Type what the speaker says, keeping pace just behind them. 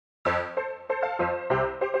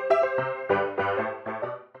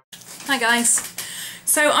guys.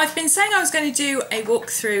 So I've been saying I was going to do a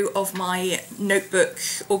walkthrough of my notebook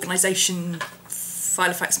organisation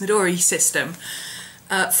Filofax Midori system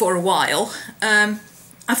for a while.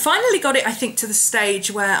 I finally got it, I think, to the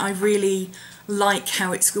stage where I really like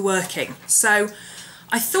how it's working. So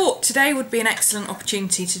I thought today would be an excellent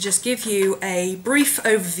opportunity to just give you a brief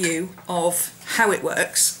overview of how it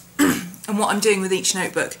works and what I'm doing with each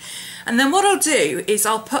notebook. And then what I'll do is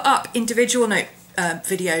I'll put up individual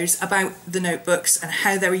videos about the notebooks and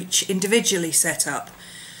how they're each individually set up.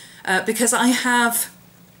 Because I have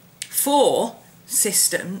I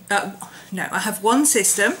have one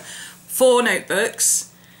system, 4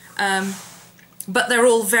 notebooks, but they're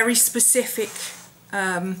all very specific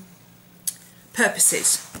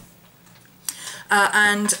purposes.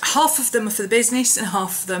 And half of them are for the business and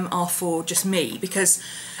half of them are for just me, because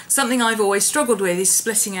something I've always struggled with is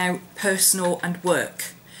splitting out personal and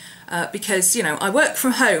work. Because, you know, I work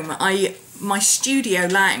from home. My studio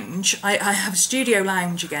lounge, I have a studio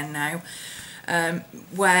lounge again now,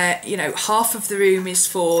 where, you know, half of the room is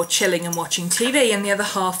for chilling and watching TV and the other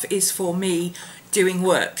half is for me doing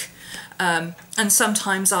work. And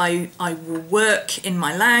sometimes I will work in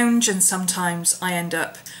my lounge, and sometimes I end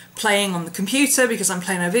up playing on the computer because I'm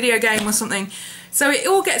playing a video game or something. So it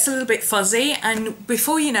all gets a little bit fuzzy, and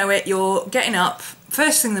before you know it, you're getting up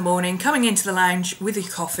first thing in the morning, coming into the lounge with your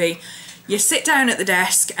coffee, you sit down at the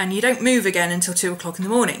desk and you don't move again until 2 o'clock in the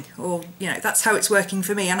morning. Or, you know, that's how it's working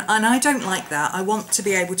for me, and I don't like that. I want to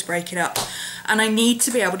be able to break it up, and I need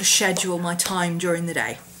to be able to schedule my time during the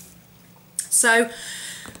day. So,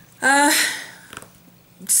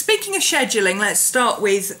 speaking of scheduling, let's start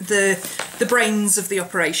with the brains of the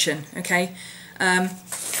operation, okay? The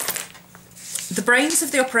brains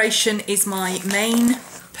of the operation is my main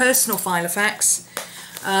personal Filofax.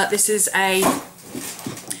 This is a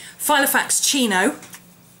Filofax Chino.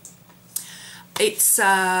 It's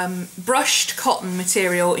brushed cotton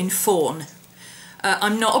material in fawn.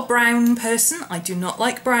 I'm not a brown person. I do not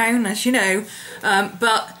like brown, as you know,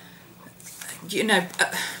 but you know,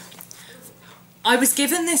 I was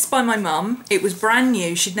given this by my mum. It was brand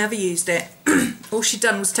new. She'd never used it. All she'd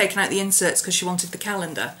done was taken out the inserts because she wanted the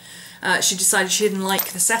calendar. She decided she didn't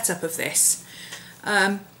like the setup of this.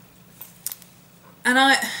 And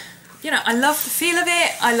you know, I love the feel of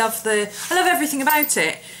it. I love everything about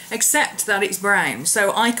it, except that it's brown.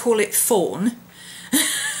 So I call it fawn,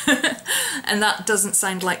 and that doesn't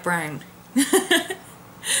sound like brown.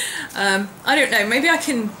 I don't know. Maybe I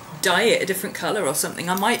can dye it a different colour or something.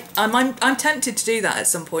 I'm tempted to do that at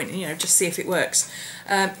some point, and, you know, just see if it works.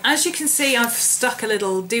 As you can see, I've stuck a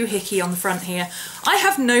little doohickey on the front here. I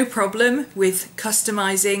have no problem with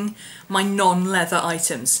customising my non-leather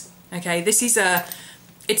items. Okay, this is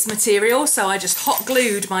it's material, so I just hot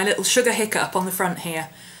glued my little sugar hiccup on the front here,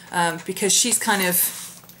 because she's kind of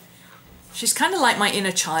like my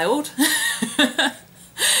inner child.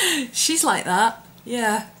 She's like that,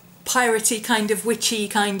 yeah. Piratey kind of witchy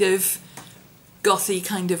kind of gothy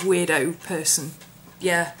kind of weirdo person.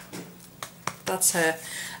 Yeah, that's her.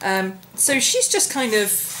 So she's just kind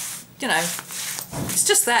of, you know, it's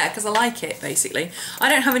just there because I like it, basically. I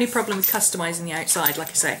don't have any problem with customising the outside,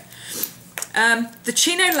 like I say. The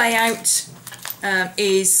Chino layout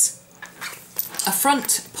is a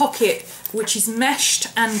front pocket which is meshed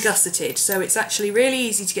and gusseted, so it's actually really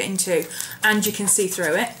easy to get into and you can see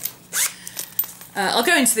through it. I'll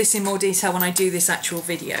go into this in more detail when I do this actual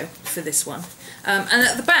video for this one. And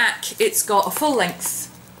at the back it's got a full-length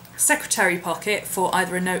secretary pocket for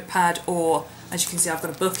either a notepad or, as you can see, I've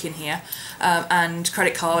got a book in here, and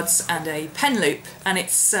credit cards and a pen loop, and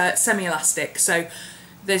it's semi-elastic, so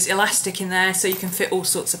there's elastic in there so you can fit all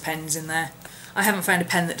sorts of pens in there. I haven't found a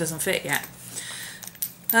pen that doesn't fit yet.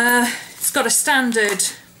 It's got a standard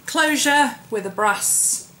closure with a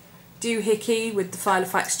brass doohickey with the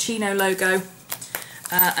Filofax Chino logo.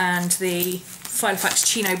 And the Filofax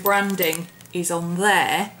Chino branding is on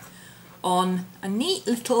there on a neat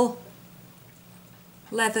little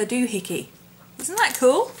leather doohickey. Isn't that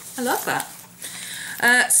cool? I love that.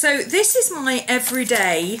 So this is my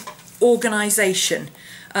everyday organisation.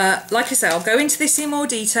 Like I say, I'll go into this in more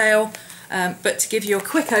detail, but to give you a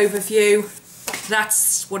quick overview,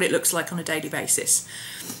 that's what it looks like on a daily basis.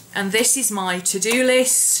 And this is my to-do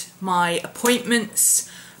list, my appointments,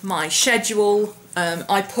 my schedule.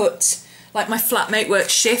 I put, like, my flatmate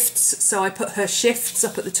works shifts, so I put her shifts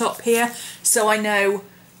up at the top here, so I know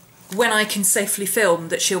when I can safely film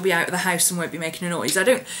that she'll be out of the house and won't be making a noise.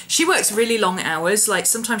 She works really long hours, like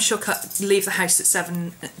sometimes she'll leave the house at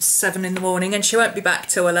 7 in the morning and she won't be back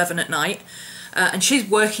till 11 at night, and she's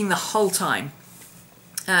working the whole time.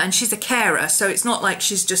 and she's a carer, so it's not like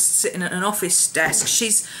she's just sitting at an office desk.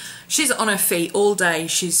 She's on her feet all day.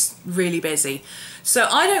 She's really busy. So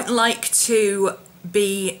I don't like to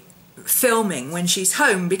be filming when she's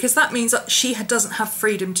home, because that means that she doesn't have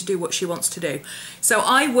freedom to do what she wants to do. So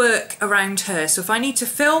I work around her. So if I need to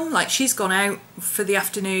film, like she's gone out for the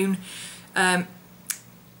afternoon, and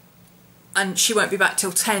she won't be back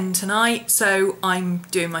till 10 tonight, so I'm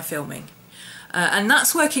doing my filming. And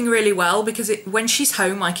that's working really well, because when she's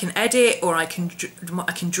home I can edit, or I can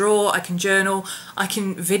draw, I can journal, I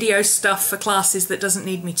can video stuff for classes that doesn't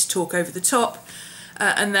need me to talk over the top,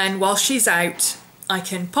 and then while she's out I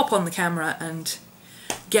can pop on the camera and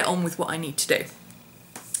get on with what I need to do.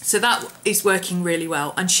 So that is working really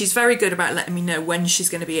well, and she's very good about letting me know when she's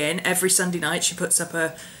going to be in. Every Sunday night she puts up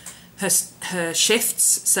her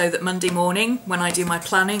shifts, so that Monday morning when I do my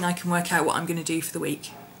planning I can work out what I'm going to do for the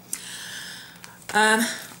week.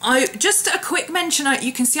 Just a quick mention,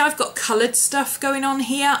 you can see I've got coloured stuff going on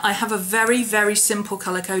here. I have a very, very simple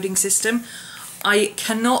colour coding system. I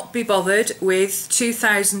cannot be bothered with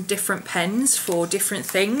 2,000 different pens for different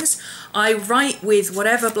things. I write with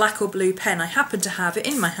whatever black or blue pen I happen to have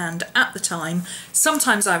in my hand at the time.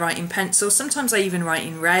 Sometimes I write in pencil, sometimes I even write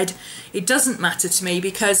in red. It doesn't matter to me,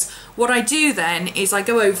 because what I do then is I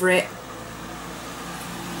go over it,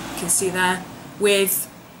 you can see there, with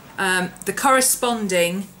the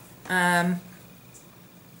corresponding highlighter.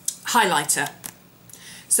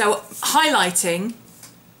 So highlighting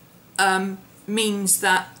means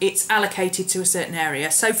that it's allocated to a certain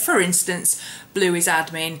area. So for instance, blue is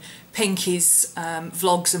admin, pink is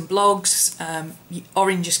vlogs and blogs,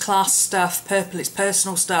 orange is class stuff, purple is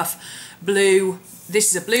personal stuff, blue,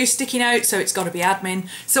 this is a blue sticky note, so it's got to be admin.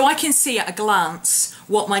 So I can see at a glance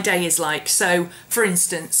what my day is like. So for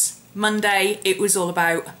instance, Monday it was all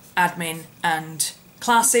about admin and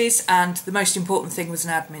classes, and the most important thing was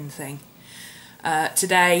an admin thing.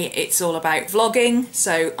 Today it's all about vlogging,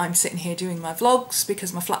 so I'm sitting here doing my vlogs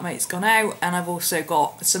because my flatmate's gone out, and I've also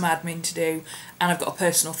got some admin to do, and I've got a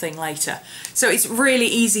personal thing later. So it's really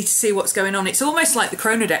easy to see what's going on. It's almost like the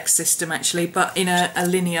Chronodex system actually, but in a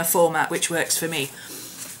linear format, which works for me.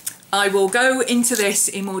 I will go into this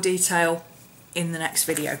in more detail in the next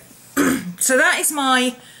video. So that is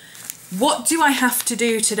my what do I have to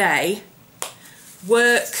do today,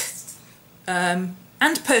 work, and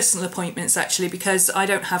personal appointments actually, because I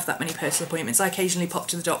don't have that many personal appointments. I occasionally pop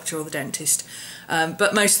to the doctor or the dentist,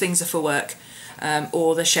 but most things are for work,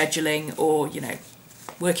 or the scheduling, or, you know,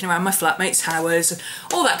 working around my flatmate's hours,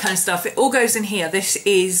 all that kind of stuff. It all goes in here. This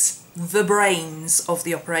is the brains of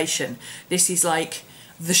the operation. This is like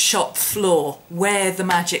the shop floor where the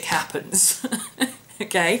magic happens.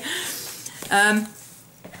 Okay.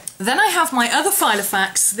 Then I have my other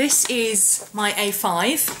Filofax. This is my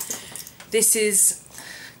A5. This is,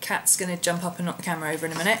 Cat's going to jump up and knock the camera over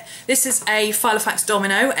in a minute. This is a Filofax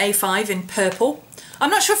Domino A5 in purple.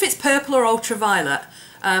 I'm not sure if it's purple or ultraviolet.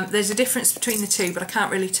 There's a difference between the two, but I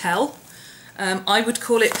can't really tell. I would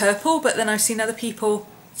call it purple, but then I've seen other people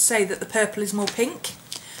say that the purple is more pink.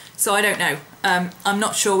 So I don't know. I'm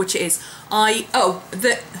not sure which it is. I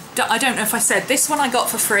don't know if I said, this one I got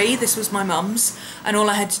for free. This was my mum's, and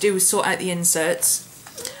all I had to do was sort out the inserts.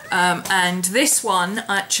 And this one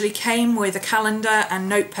actually came with a calendar and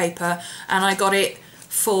notepaper, and I got it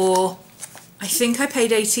for, I think I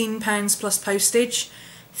paid £18 plus postage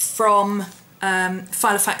from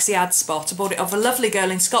Filofax the Ad Spot. I bought it off a lovely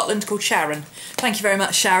girl in Scotland called Sharon. Thank you very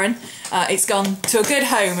much, Sharon. It's gone to a good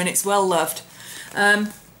home and it's well loved.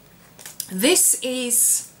 This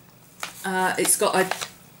is, it's got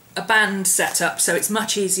a band set up, so it's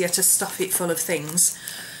much easier to stuff it full of things.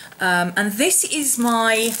 And this is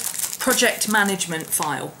my project management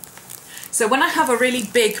file. So when I have a really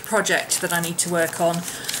big project that I need to work on,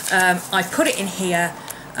 I put it in here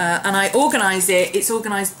and I organise it. It's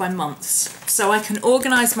organised by months. So I can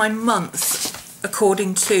organise my month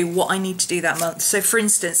according to what I need to do that month. So for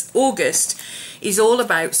instance, August is all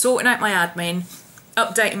about sorting out my admin,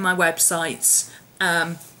 updating my websites,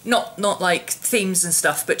 not like themes and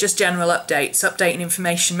stuff, but just general updates, updating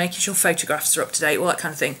information, making sure photographs are up to date, all that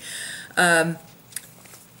kind of thing.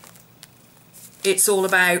 It's all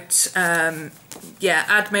about yeah,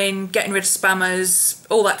 admin, getting rid of spammers,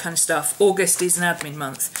 all that kind of stuff. August is an admin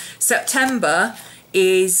month. September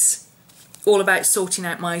is all about sorting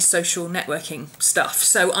out my social networking stuff.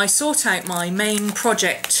 So I sort out my main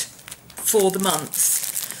project for the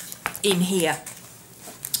month in here.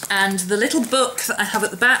 And the little book that I have at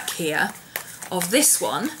the back here of this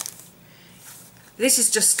one, this is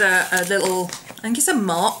just a little, I think it's a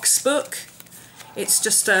marks book. It's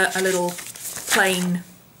just a little plain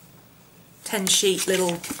 10 sheet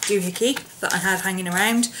little doohickey that I had hanging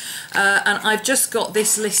around, and I've just got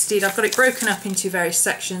this listed. I've got it broken up into various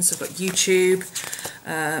sections. I've got YouTube,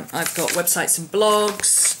 I've got websites and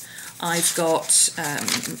blogs, I've got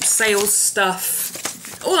sales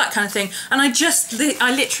stuff, all that kind of thing, and I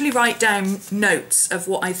literally write down notes of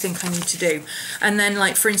what I think I need to do. And then,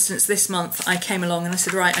 like, for instance, this month I came along and I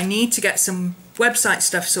said, right, I need to get some website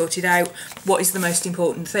stuff sorted out. What is the most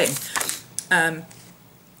important thing?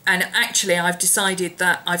 And actually I've decided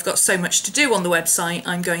that I've got so much to do on the website,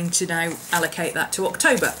 I'm going to now allocate that to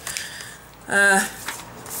October.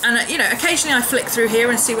 And you know, occasionally I flick through here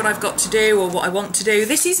and see what I've got to do or what I want to do.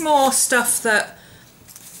 This is more stuff that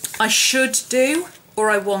I should do or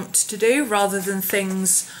I want to do, rather than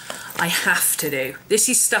things I have to do. This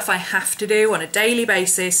is stuff I have to do on a daily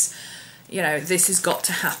basis. You know, this has got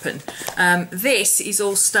to happen. This is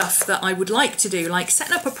all stuff that I would like to do, like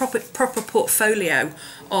setting up a proper portfolio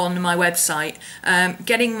on my website,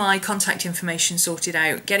 getting my contact information sorted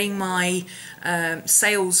out, getting my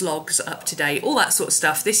sales logs up to date, all that sort of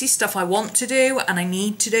stuff. This is stuff I want to do and I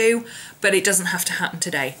need to do, but it doesn't have to happen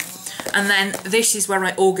today. And then this is where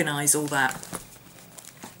I organise all that.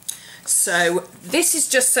 So this is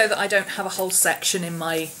just so that I don't have a whole section in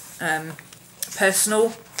my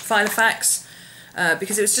personal Filofax,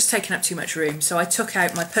 because it was just taking up too much room. So I took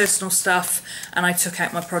out my personal stuff and I took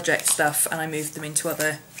out my project stuff and I moved them into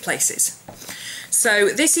other places. So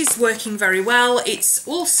this is working very well. It's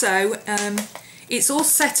also it's all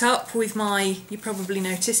set up with my, you probably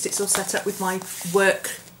noticed, it's all set up with my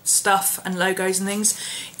work stuff and logos and things.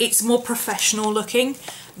 It's more professional looking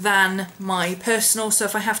than my personal, so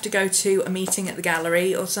if I have to go to a meeting at the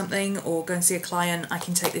gallery or something, or go and see a client, I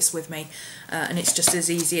can take this with me, and it's just as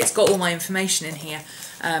easy. It's got all my information in here,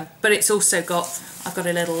 but it's also got, I've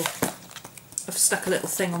stuck a little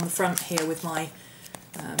thing on the front here with my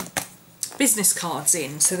business cards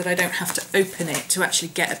in, so that I don't have to open it to actually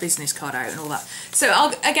get a business card out and all that. So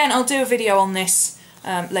I'll do a video on this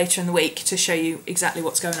later in the week to show you exactly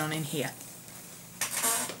what's going on in here.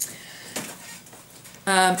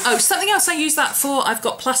 Oh, something else I use that for, I've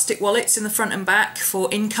got plastic wallets in the front and back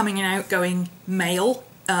for incoming and outgoing mail,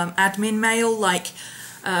 admin mail, like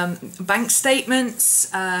bank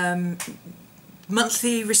statements,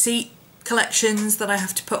 monthly receipt collections that I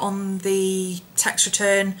have to put on the tax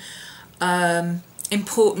return,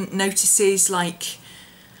 important notices like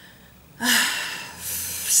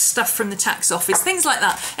stuff from the tax office, things like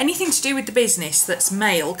that. Anything to do with the business that's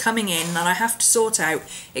mail coming in that I have to sort out,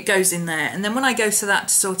 it goes in there. And then when I go to that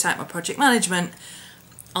to sort out my project management,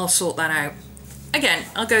 I'll sort that out. Again,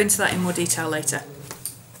 I'll go into that in more detail later.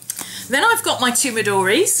 Then I've got my two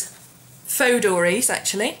Midoris, Fauxdoris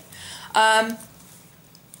actually. I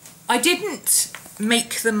didn't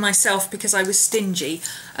make them myself because I was stingy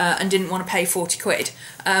and didn't want to pay 40 quid.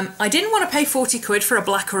 I didn't want to pay 40 quid for a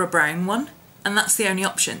black or a brown one, and that's the only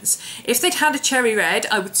options. If they'd had a cherry red,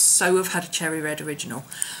 I would so have had a cherry red original,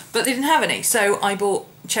 but they didn't have any, so I bought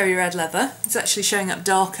cherry red leather. It's actually showing up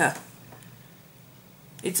darker.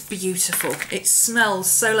 It's beautiful. It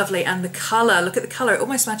smells so lovely, and the colour, look at the colour, it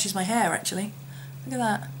almost matches my hair actually. Look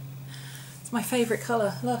at that. It's my favourite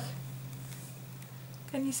colour, look.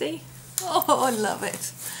 Can you see? Oh, I love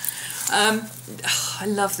it. I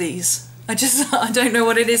love these. I don't know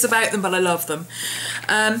what it is about them, but I love them.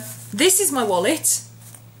 This is my wallet,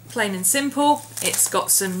 plain and simple. It's got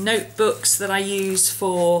some notebooks that I use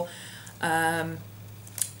for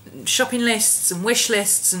shopping lists and wish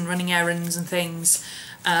lists and running errands and things.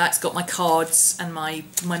 It's got my cards and my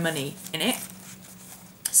money in it.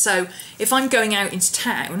 So if I'm going out into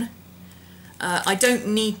town, I don't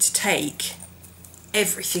need to take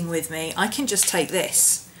everything with me. I can just take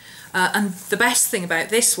this. And the best thing about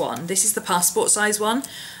this one, this is the passport size one,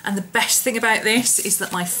 and the best thing about this is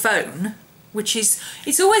that my phone, which is,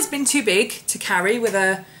 it's always been too big to carry with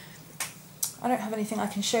a, I don't have anything I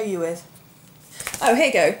can show you with. Oh, here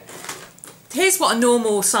you go. Here's what a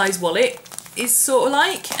normal size wallet is sort of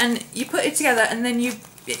like, and you put it together and then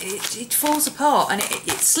it falls apart and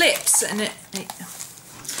it slips, and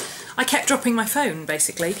I kept dropping my phone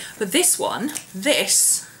basically, but this one,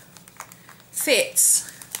 this fits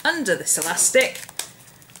under this elastic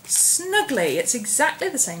snugly. It's exactly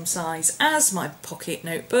the same size as my pocket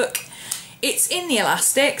notebook. It's in the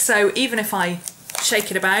elastic, so even if I shake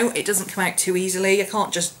it about, it doesn't come out too easily. I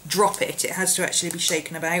can't just drop it, it has to actually be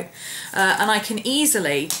shaken about. And I can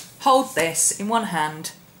easily hold this in one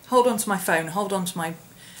hand, hold onto my phone, hold onto my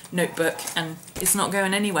notebook, and it's not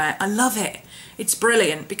going anywhere. I love it. It's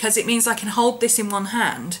brilliant because it means I can hold this in one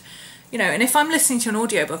hand, You know, and if I'm listening to an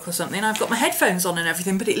audiobook or something, I've got my headphones on and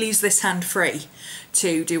everything, but it leaves this hand free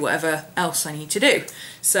to do whatever else I need to do.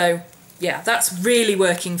 So yeah, that's really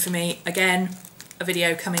working for me. Again, a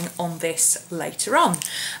video coming on this later on.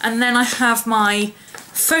 And then I have my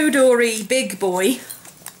Fauxdori big boy,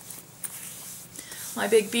 my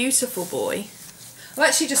big beautiful boy. I've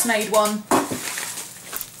actually just made one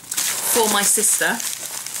for my sister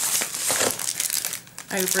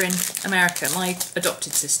over in America, my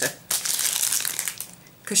adopted sister,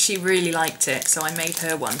 because she really liked it, so I made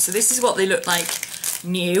her one. So this is what they look like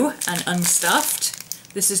new and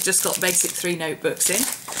unstuffed. This has just got basic 3 notebooks in.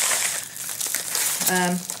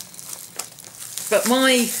 But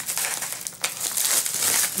my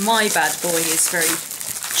bad boy is very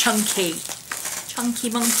chunky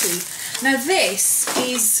monkey. Now this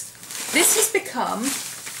has become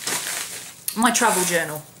my travel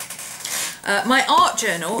journal. My art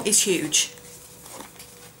journal is huge.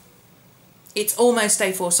 It's almost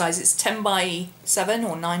A4 size. It's 10 by 7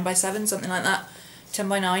 or 9 by 7, something like that. 10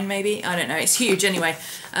 by 9 maybe, I don't know. It's huge anyway.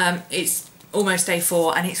 It's almost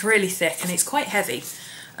A4 and it's really thick and it's quite heavy.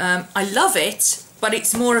 I love it, but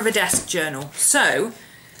it's more of a desk journal. So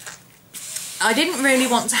I didn't really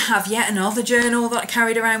want to have yet another journal that I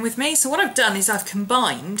carried around with me. So what I've done is I've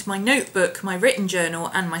combined my notebook, my written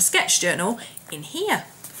journal and my sketch journal in here.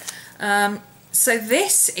 So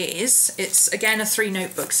it's again a 3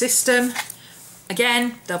 notebook system.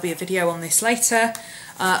 Again, there'll be a video on this later.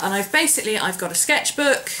 And I've got a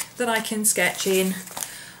sketchbook that I can sketch in.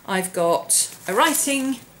 I've got a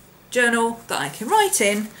writing journal that I can write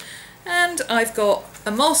in. And I've got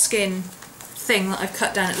a moleskin thing that I've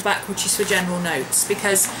cut down at the back, which is for general notes,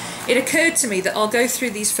 because it occurred to me that I'll go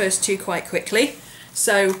through these first 2 quite quickly.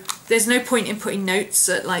 So there's no point in putting notes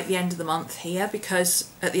at like the end of the month here, because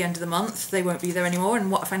at the end of the month they won't be there anymore, and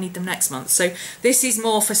what if I need them next month? So this is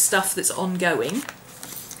more for stuff that's ongoing,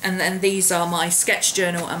 and then these are my sketch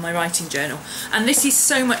journal and my writing journal. And this is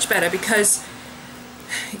so much better because,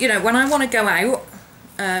 you know, when I want to go out,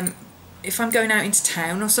 if I'm going out into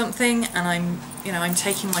town or something and I'm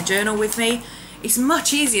taking my journal with me, it's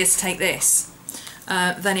much easier to take this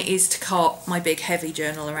than it is to cart my big heavy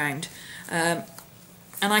journal around.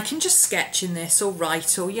 And I can just sketch in this or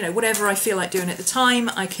write, or, you know, whatever I feel like doing at the time.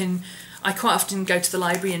 I quite often go to the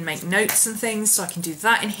library and make notes and things, so I can do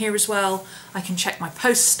that in here as well. I can check my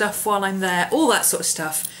post stuff while I'm there, all that sort of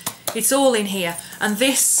stuff. It's all in here. And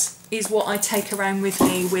this is what I take around with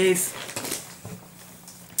me with,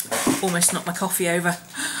 almost knocked my coffee over,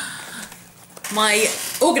 my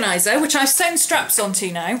organiser, which I've sewn straps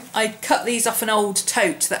onto now. I cut these off an old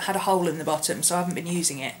tote that had a hole in the bottom, so I haven't been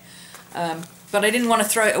using it. But I didn't want to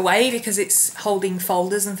throw it away because it's holding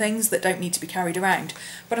folders and things that don't need to be carried around.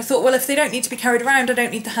 But I thought, well, if they don't need to be carried around, I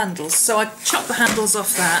don't need the handles. So I chopped the handles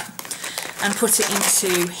off that and put it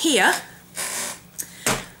into here.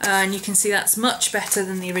 And you can see that's much better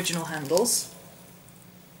than the original handles.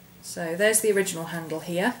 So there's the original handle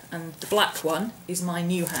here, and the black one is my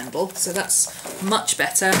new handle. So that's much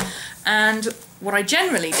better. And what I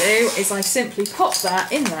generally do is I simply pop that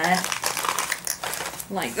in there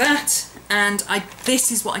like that. And this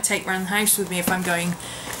is what I take around the house with me if I'm going,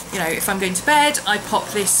 you know, if I'm going to bed. I pop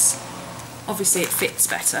this. Obviously it fits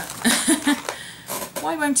better.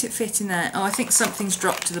 Why won't it fit in there? Oh, I think something's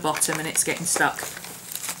dropped to the bottom and it's getting stuck.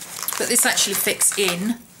 But this actually fits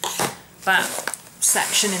in that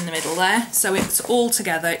section in the middle there. So it's all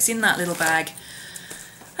together, it's in that little bag.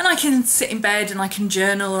 And I can sit in bed and I can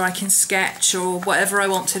journal, or I can sketch, or whatever I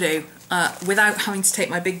want to do without having to take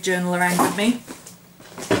my big journal around with me.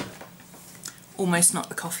 Almost knocked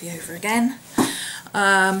the coffee over again.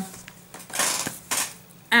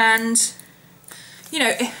 And, you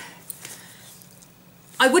know,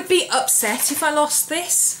 I would be upset if I lost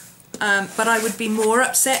this, but I would be more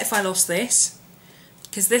upset if I lost this,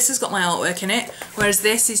 because this has got my artwork in it, whereas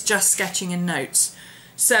this is just sketching and notes.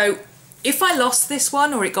 So if I lost this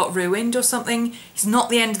one, or it got ruined or something, it's not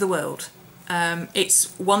the end of the world.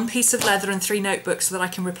 It's 1 piece of leather and 3 notebooks that I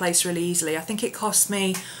can replace really easily. I think it cost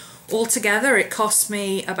me, altogether, it cost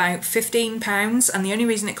me about £15, and the only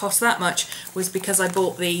reason it cost that much was because I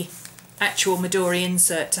bought the actual Midori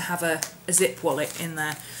insert to have a zip wallet in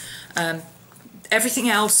there. Everything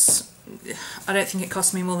else, I don't think it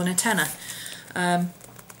cost me more than a tenner.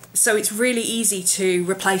 So it's really easy to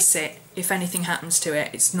replace it if anything happens to it.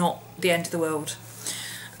 It's not the end of the world.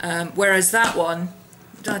 Whereas that one,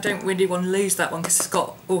 I don't really want to lose that one because it's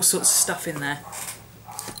got all sorts of stuff in there.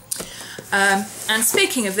 And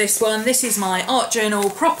speaking of this one, this is my art journal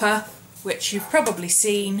proper, which you've probably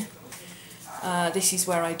seen. This is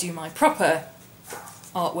where I do my proper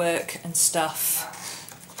artwork and stuff.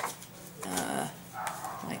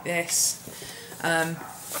 like this.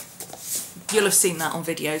 You'll have seen that on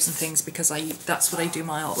videos and things because that's what I do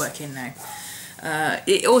my artwork in now.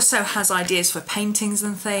 It also has ideas for paintings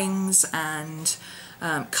and things, and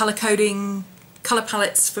colour coding, colour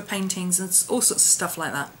palettes for paintings, and all sorts of stuff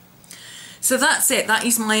like that. So that's it, that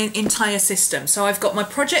is my entire system. So I've got my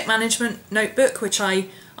project management notebook, which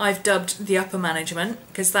I've dubbed the upper management,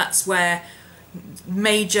 because that's where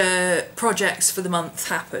major projects for the month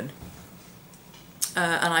happen.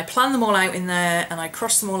 And I plan them all out in there, and I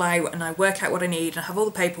cross them all out, and I work out what I need, and I have all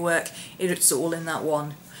the paperwork. It's all in that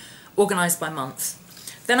one, organised by month.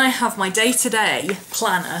 Then I have my day-to-day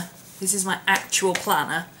planner. This is my actual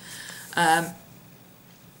planner,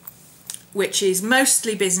 which is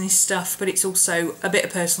mostly business stuff, but it's also a bit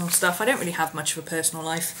of personal stuff. I don't really have much of a personal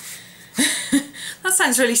life. That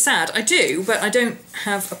sounds really sad. I do, but I don't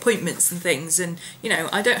have appointments and things, and you know,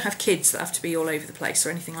 I don't have kids that have to be all over the place or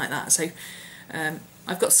anything like that. So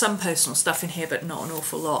I've got some personal stuff in here, but not an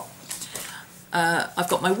awful lot. I've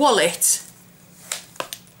got my wallet,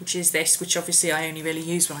 which is this, which obviously I only really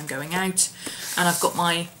use when I'm going out, and I've got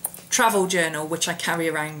my travel journal, which I carry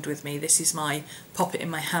around with me. This is my pop it in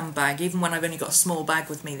my handbag. Even when I've only got a small bag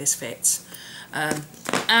with me, this fits.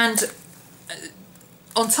 And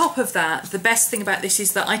on top of that, the best thing about this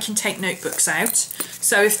is that I can take notebooks out.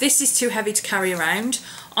 So if this is too heavy to carry around,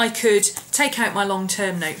 I could take out my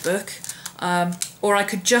long-term notebook, or I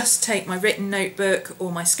could just take my written notebook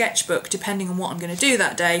or my sketchbook, depending on what I'm going to do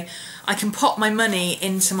that day. I can pop my money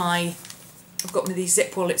into my, I've got one of these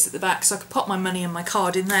zip wallets at the back, so I could pop my money and my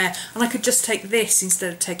card in there, and I could just take this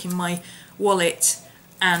instead of taking my wallet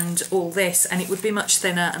and all this, and it would be much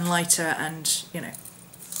thinner and lighter, and you know,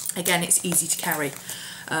 again, it's easy to carry.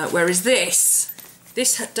 Whereas this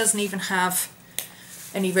doesn't even have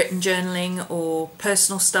any written journaling or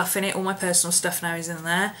personal stuff in it. All my personal stuff now is in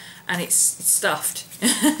there, and it's stuffed.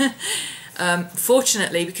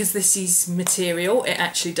 Fortunately, because this is material, it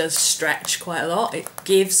actually does stretch quite a lot. It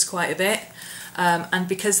gives quite a bit, and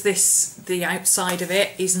because the outside of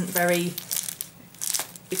it isn't very,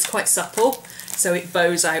 it's quite supple, so it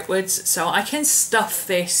bows outwards. So I can stuff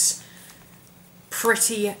this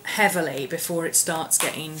pretty heavily before it starts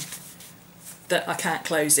getting that I can't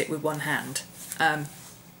close it with one hand.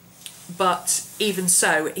 But even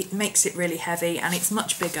so, it makes it really heavy, and it's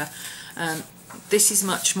much bigger. This is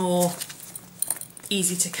much more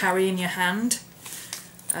easy to carry in your hand,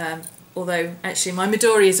 although actually my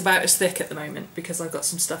Midori is about as thick at the moment because I've got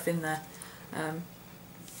some stuff in there.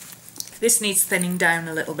 This needs thinning down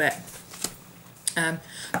a little bit,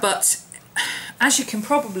 but as you can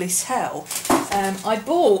probably tell, I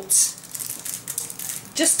bought,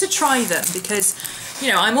 just to try them, because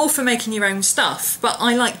you know, I'm all for making your own stuff, but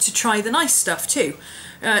I like to try the nice stuff too.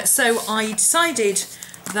 So I decided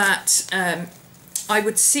that I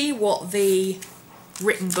would see what the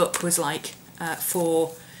written book was like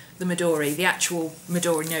for the Midori, the actual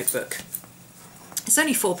Midori notebook. It's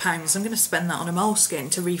only £4. I'm going to spend that on a moleskin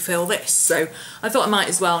to refill this, so I thought I might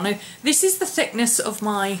as well. Now, this is the thickness of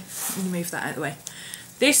my, let me move that out of the way.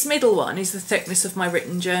 This middle one is the thickness of my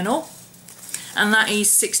written journal, and that is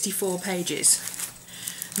 64 pages.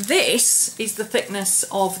 This is the thickness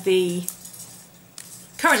of the,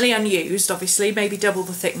 currently unused, obviously, maybe double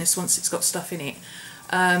the thickness once it's got stuff in it.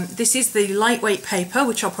 This is the lightweight paper,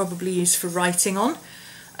 which I'll probably use for writing on.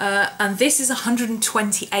 And this is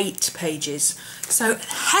 128 pages. So,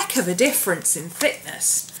 heck of a difference in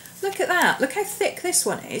thickness. Look at that. Look how thick this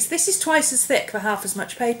one is. This is twice as thick for half as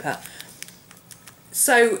much paper.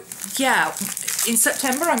 So, yeah, in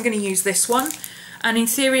September I'm going to use this one. And in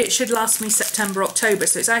theory it should last me September, October,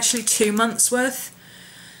 so it's actually 2 months worth.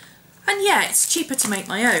 And yeah, it's cheaper to make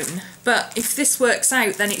my own, but if this works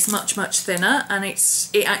out, then it's much, much thinner, and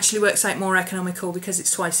it actually works out more economical because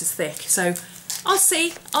it's twice as thick. So I'll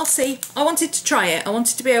see. I wanted to try it. I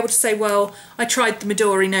wanted to be able to say, well, I tried the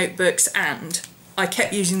Midori notebooks and I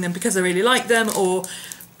kept using them because I really like them, or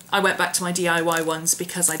I went back to my DIY ones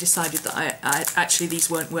because I decided that I actually these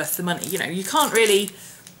weren't worth the money. You know, you can't really,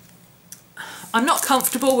 I'm not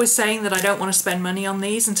comfortable with saying that I don't want to spend money on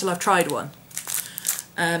these until I've tried one.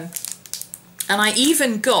 And I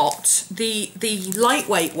even got the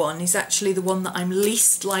lightweight one is actually the one that I'm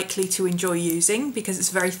least likely to enjoy using because it's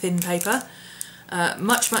very thin paper,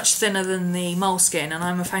 much thinner than the moleskin, and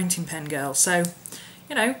I'm a fountain pen girl, so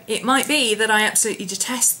you know, it might be that I absolutely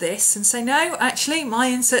detest this and say no, actually my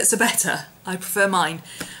inserts are better, I prefer mine.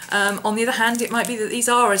 On the other hand, it might be that these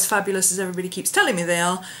are as fabulous as everybody keeps telling me they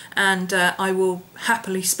are, and I will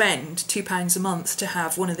happily spend £2 a month to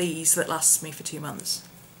have one of these that lasts me for 2 months.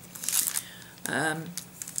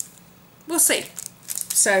 We'll see.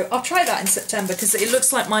 So I'll try that in September because it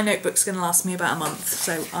looks like my notebook's going to last me about a month,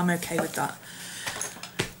 so I'm okay with that.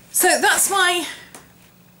 So that's my,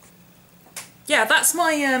 yeah, that's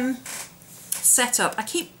my setup. I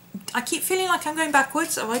keep feeling like I'm going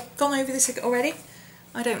backwards. Have I gone over this already?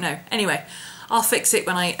 I don't know. Anyway, I'll fix it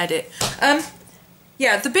when I edit.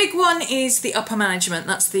 Yeah, the big one is the upper management.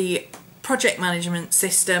 That's the project management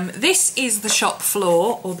system. This is the shop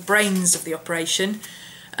floor, or the brains of the operation,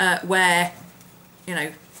 where, you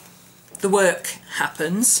know, the work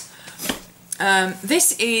happens.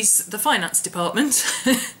 This is the finance department,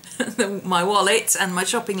 my wallet and my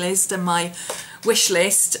shopping list and my wish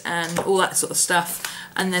list and all that sort of stuff.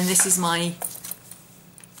 And then this is my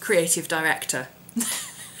creative director.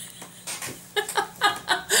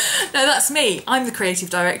 No, that's me. I'm the creative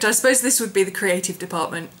director. I suppose this would be the creative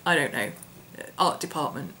department. I don't know. Art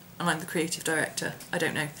department. And I'm the creative director. I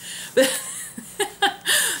don't know. But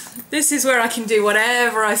this is where I can do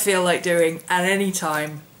whatever I feel like doing at any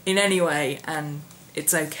time, in any way, and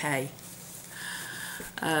it's okay.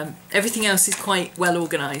 Everything else is quite well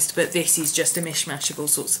organised, but this is just a mishmash of all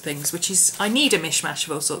sorts of things, which is, I need a mishmash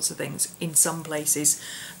of all sorts of things in some places,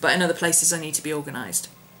 but in other places I need to be organised.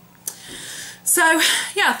 So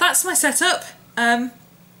yeah, that's my setup. Oh,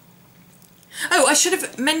 I should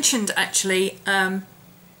have mentioned actually, no,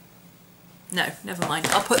 never mind,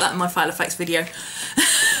 I'll put that in my Filofax video.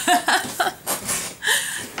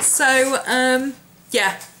 So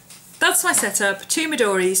yeah, that's my setup. 2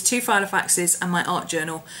 Midoris, 2 Filofaxes and my art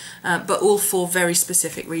journal, but all for very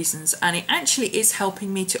specific reasons, and it actually is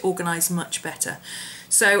helping me to organise much better.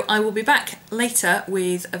 So I will be back later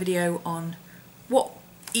with a video on what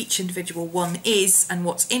each individual one is and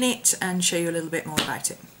what's in it, and show you a little bit more about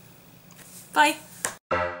it. Bye!